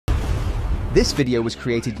This video was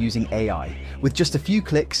created using AI. With just a few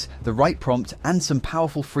clicks, the right prompt, and some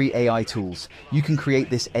powerful free AI tools, you can create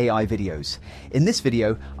this AI videos. In this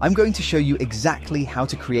video, I'm going to show you exactly how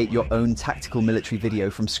to create your own tactical military video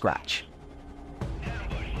from scratch.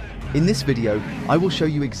 In this video, I will show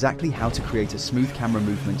you exactly how to create a smooth camera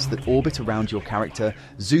movements that orbit around your character,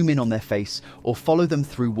 zoom in on their face, or follow them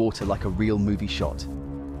through water like a real movie shot.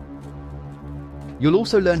 You'll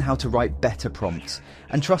also learn how to write better prompts.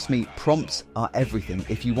 And trust me, prompts are everything.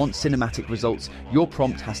 If you want cinematic results, your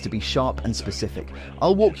prompt has to be sharp and specific.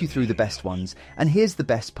 I'll walk you through the best ones. And here's the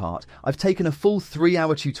best part. I've taken a full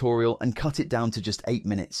 3-hour tutorial and cut it down to just 8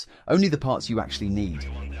 minutes. Only the parts you actually need.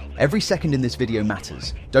 Every second in this video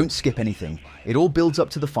matters. Don't skip anything. It all builds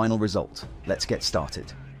up to the final result. Let's get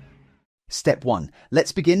started. Step 1.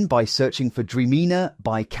 Let's begin by searching for Dreamina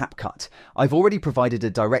by CapCut. I've already provided a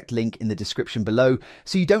direct link in the description below,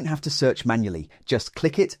 so you don't have to search manually. Just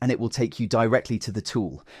click it and it will take you directly to the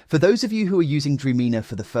tool. For those of you who are using Dreamina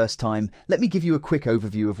for the first time, let me give you a quick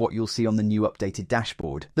overview of what you'll see on the new updated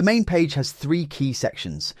dashboard. The main page has 3 key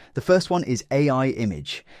sections. The first one is AI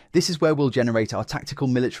image. This is where we'll generate our tactical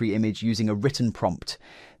military image using a written prompt.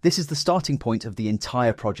 This is the starting point of the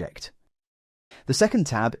entire project. The second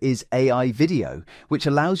tab is AI Video, which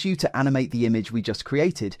allows you to animate the image we just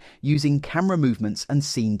created using camera movements and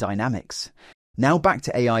scene dynamics. Now back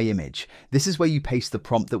to AI Image. This is where you paste the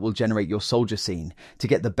prompt that will generate your soldier scene. To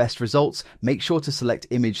get the best results, make sure to select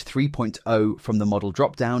Image 3.0 from the model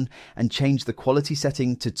dropdown and change the quality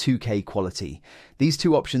setting to 2K quality. These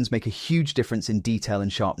two options make a huge difference in detail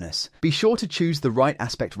and sharpness. Be sure to choose the right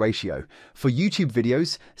aspect ratio. For YouTube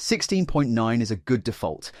videos, 16.9 is a good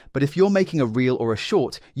default, but if you're making a reel or a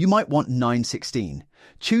short, you might want 9:16.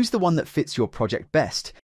 Choose the one that fits your project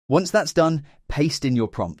best. Once that's done, paste in your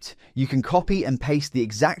prompt. You can copy and paste the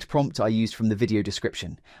exact prompt I used from the video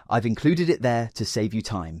description. I've included it there to save you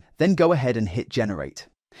time. Then go ahead and hit generate.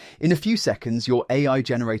 In a few seconds, your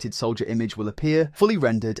AI-generated soldier image will appear, fully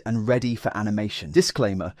rendered and ready for animation.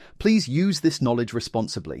 Disclaimer, please use this knowledge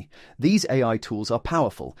responsibly. These AI tools are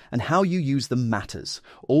powerful, and how you use them matters.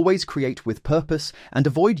 Always create with purpose and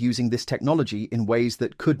avoid using this technology in ways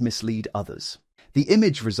that could mislead others. The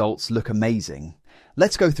image results look amazing.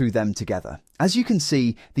 Let's go through them together. As you can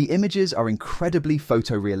see, the images are incredibly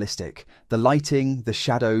photorealistic. The lighting, the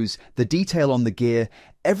shadows, the detail on the gear,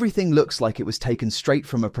 everything looks like it was taken straight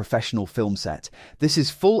from a professional film set. This is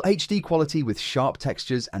full HD quality with sharp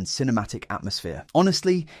textures and cinematic atmosphere.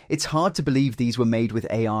 Honestly, it's hard to believe these were made with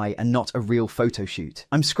AI and not a real photo shoot.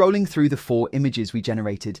 I'm scrolling through the 4 images we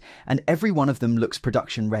generated, and every one of them looks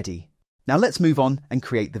production ready. Now let's move on and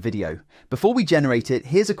create the video. Before we generate it,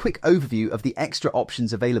 here's a quick overview of the extra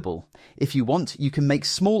options available. If you want, you can make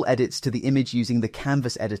small edits to the image using the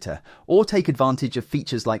Canvas editor, or take advantage of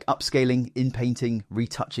features like upscaling, inpainting,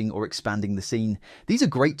 retouching, or expanding the scene. These are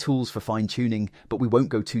great tools for fine-tuning, but we won't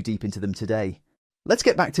go too deep into them today. Let's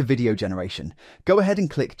get back to video generation. Go ahead and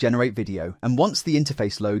click Generate Video, and once the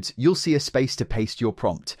interface loads, you'll see a space to paste your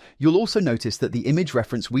prompt. You'll also notice that the image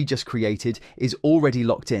reference we just created is already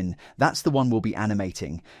locked in. That's the one we'll be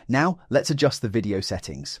animating. Now, let's adjust the video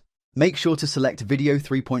settings. Make sure to select Video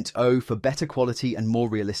 3.0 for better quality and more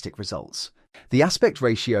realistic results. The aspect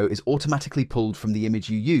ratio is automatically pulled from the image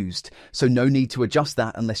you used, so no need to adjust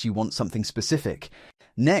that unless you want something specific.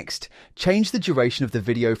 Next, change the duration of the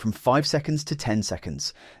video from 5 seconds to 10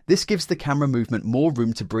 seconds. This gives the camera movement more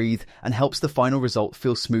room to breathe and helps the final result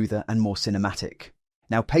feel smoother and more cinematic.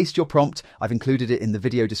 Now paste your prompt. I've included it in the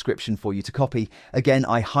video description for you to copy. Again,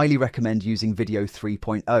 I highly recommend using Video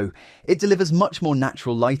 3.0. It delivers much more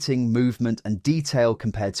natural lighting, movement, and detail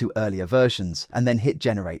compared to earlier versions. And then hit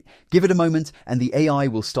generate. Give it a moment and the AI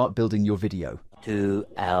will start building your video. 2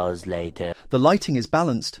 hours later. The lighting is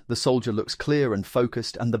balanced, the soldier looks clear and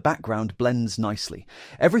focused, and the background blends nicely.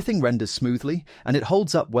 Everything renders smoothly, and it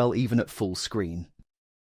holds up well even at full screen.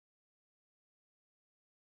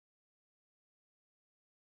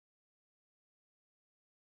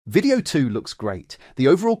 Video 2 looks great. The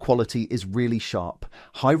overall quality is really sharp.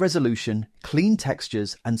 High resolution, clean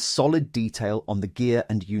textures, and solid detail on the gear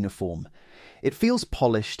and uniform. It feels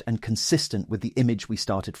polished and consistent with the image we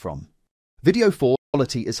started from. Video 4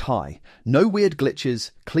 quality is high, no weird glitches,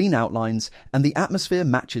 clean outlines, and the atmosphere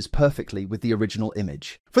matches perfectly with the original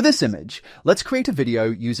image. For this image, let's create a video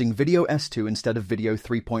using Video S2 instead of Video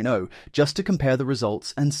 3.0, just to compare the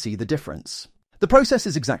results and see the difference. The process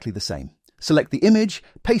is exactly the same. Select the image,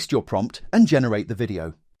 paste your prompt, and generate the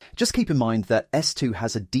video. Just keep in mind that S2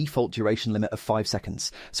 has a default duration limit of 5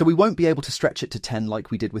 seconds, so we won't be able to stretch it to 10 like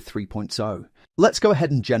we did with 3.0. Let's go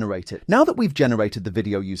ahead and generate it. Now that we've generated the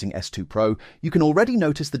video using S2 Pro, you can already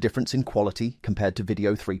notice the difference in quality compared to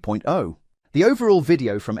Video 3.0. The overall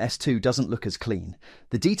video from S2 doesn't look as clean.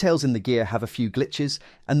 The details in the gear have a few glitches,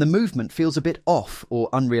 and the movement feels a bit off or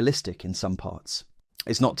unrealistic in some parts.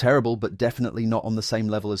 It's not terrible, but definitely not on the same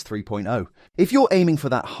level as 3.0. If you're aiming for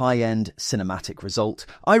that high-end cinematic result,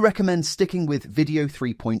 I recommend sticking with Video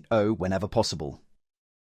 3.0 whenever possible.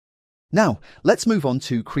 Now, let's move on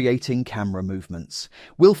to creating camera movements.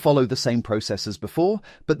 We'll follow the same process as before,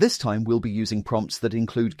 but this time we'll be using prompts that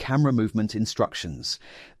include camera movement instructions.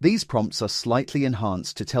 These prompts are slightly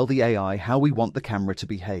enhanced to tell the AI how we want the camera to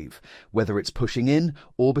behave, whether it's pushing in,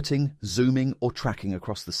 orbiting, zooming, or tracking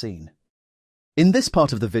across the scene. In this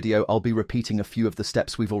part of the video, I'll be repeating a few of the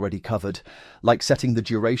steps we've already covered, like setting the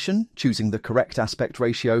duration, choosing the correct aspect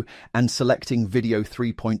ratio, and selecting Video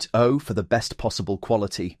 3.0 for the best possible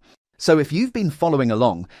quality. So if you've been following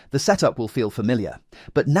along, the setup will feel familiar.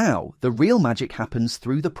 But now, the real magic happens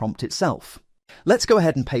through the prompt itself. Let's go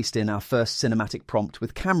ahead and paste in our first cinematic prompt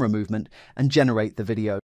with camera movement and generate the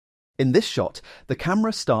video. In this shot, the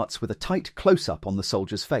camera starts with a tight close-up on the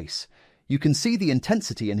soldier's face. You can see the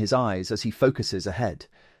intensity in his eyes as he focuses ahead.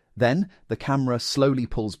 Then, the camera slowly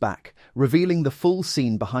pulls back, revealing the full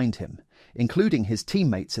scene behind him, including his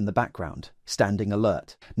teammates in the background, standing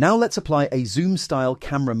alert. Now let's apply a zoom-style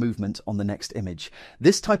camera movement on the next image.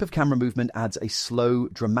 This type of camera movement adds a slow,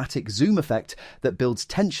 dramatic zoom effect that builds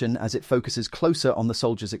tension as it focuses closer on the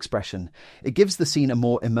soldier's expression. It gives the scene a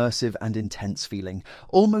more immersive and intense feeling,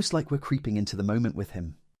 almost like we're creeping into the moment with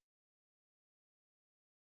him.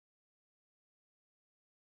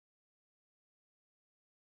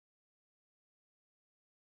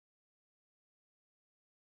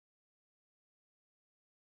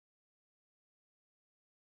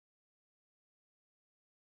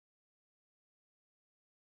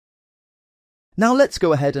 Now let's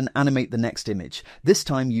go ahead and animate the next image, this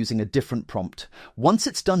time using a different prompt. Once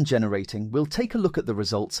it's done generating, we'll take a look at the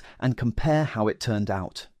results and compare how it turned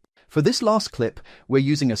out. For this last clip, we're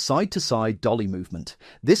using a side-to-side dolly movement.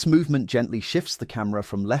 This movement gently shifts the camera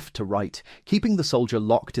from left to right, keeping the soldier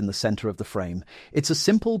locked in the center of the frame. It's a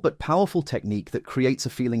simple but powerful technique that creates a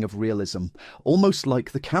feeling of realism, almost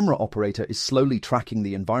like the camera operator is slowly tracking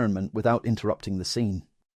the environment without interrupting the scene.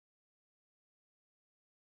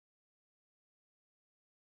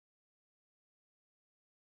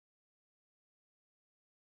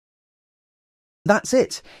 That's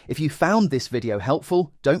it. If you found this video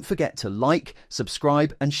helpful, don't forget to like,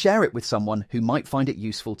 subscribe, and share it with someone who might find it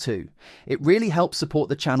useful too. It really helps support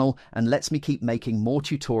the channel and lets me keep making more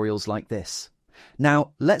tutorials like this.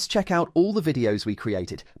 Now, let's check out all the videos we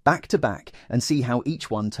created, back to back, and see how each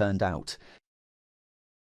one turned out.